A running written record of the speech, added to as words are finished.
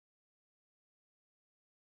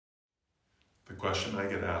question I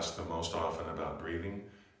get asked the most often about breathing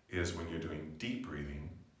is when you're doing deep breathing,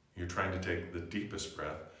 you're trying to take the deepest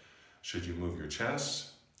breath, should you move your chest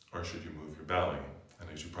or should you move your belly? And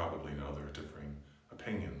as you probably know, there are differing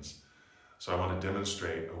opinions. So I want to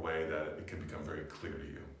demonstrate a way that it can become very clear to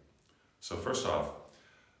you. So first off,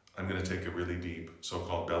 I'm going to take a really deep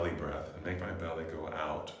so-called belly breath and make my belly go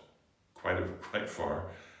out quite far.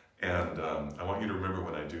 And I want you to remember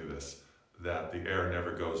when I do this, that the air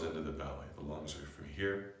never goes into the belly. The lungs are from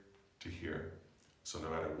here to here. So no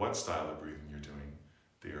matter what style of breathing you're doing,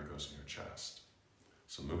 the air goes in your chest.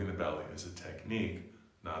 So moving the belly is a technique,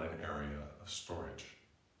 not an area of storage.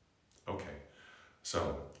 Okay,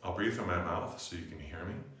 so I'll breathe through my mouth so you can hear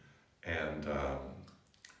me, and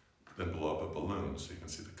then blow up a balloon so you can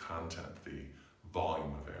see the content, the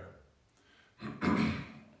volume of air.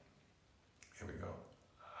 Here we go.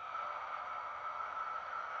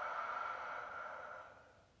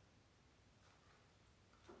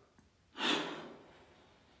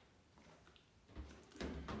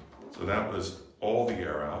 So that was all the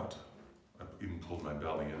air out. I even pulled my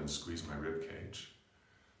belly in and squeezed my rib cage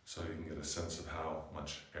so you can get a sense of how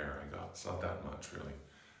much air I got. It's not that much, really.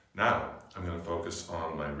 Now, I'm going to focus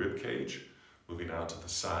on my rib cage, moving out to the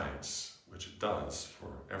sides, which it does for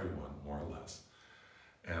everyone, more or less.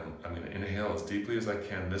 And I'm going to inhale as deeply as I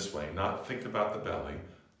can this way, not think about the belly,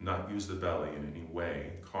 not use the belly in any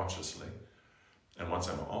way consciously. And once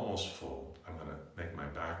I'm almost full, I'm going to make my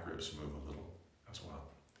back ribs move a little as well.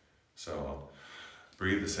 So I'll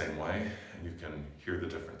breathe the same way, and you can hear the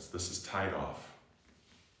difference. This is tied off.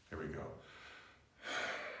 Here we go.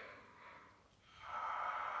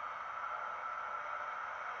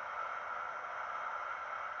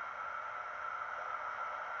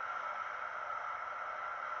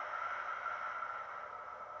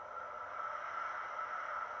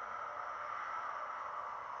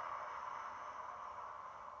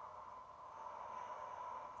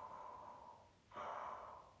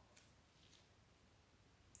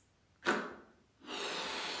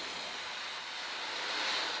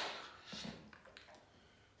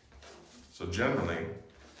 So generally,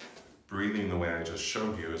 breathing the way I just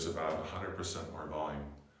showed you is about 100% more volume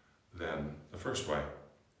than the first way.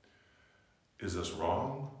 Is this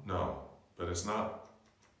wrong? No, but it's not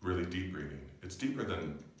really deep breathing. It's deeper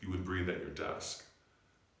than you would breathe at your desk.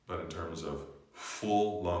 But in terms of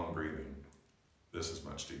full lung breathing, this is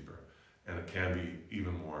much deeper. And it can be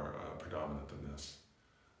even more predominant than this.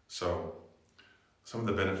 So some of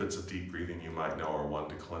the benefits of deep breathing you might know are, one,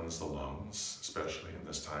 to cleanse the lungs, especially in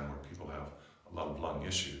this time where people have a lot of lung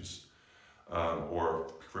issues, or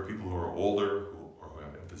for people who are older or who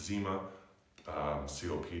have emphysema,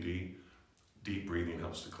 COPD. Deep breathing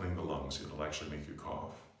helps to clean the lungs. It'll actually make you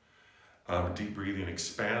cough. Deep breathing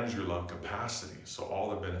expands your lung capacity, so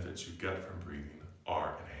all the benefits you get from breathing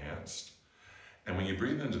are enhanced. And when you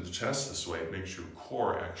breathe into the chest this way, it makes your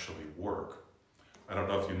core actually work. I don't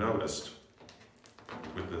know if you noticed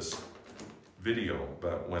with this video,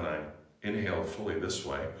 but when I inhale fully this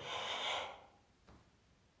way,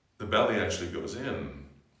 the belly actually goes in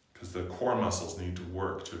because the core muscles need to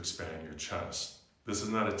work to expand your chest. This is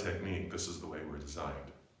not a technique, this is the way we're designed.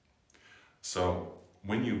 So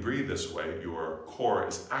when you breathe this way, your core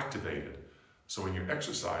is activated. So when you're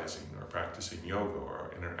exercising or practicing yoga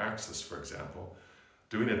or inner axis, for example,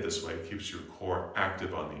 doing it this way keeps your core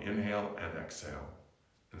active on the inhale and exhale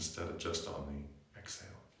instead of just on the exhale.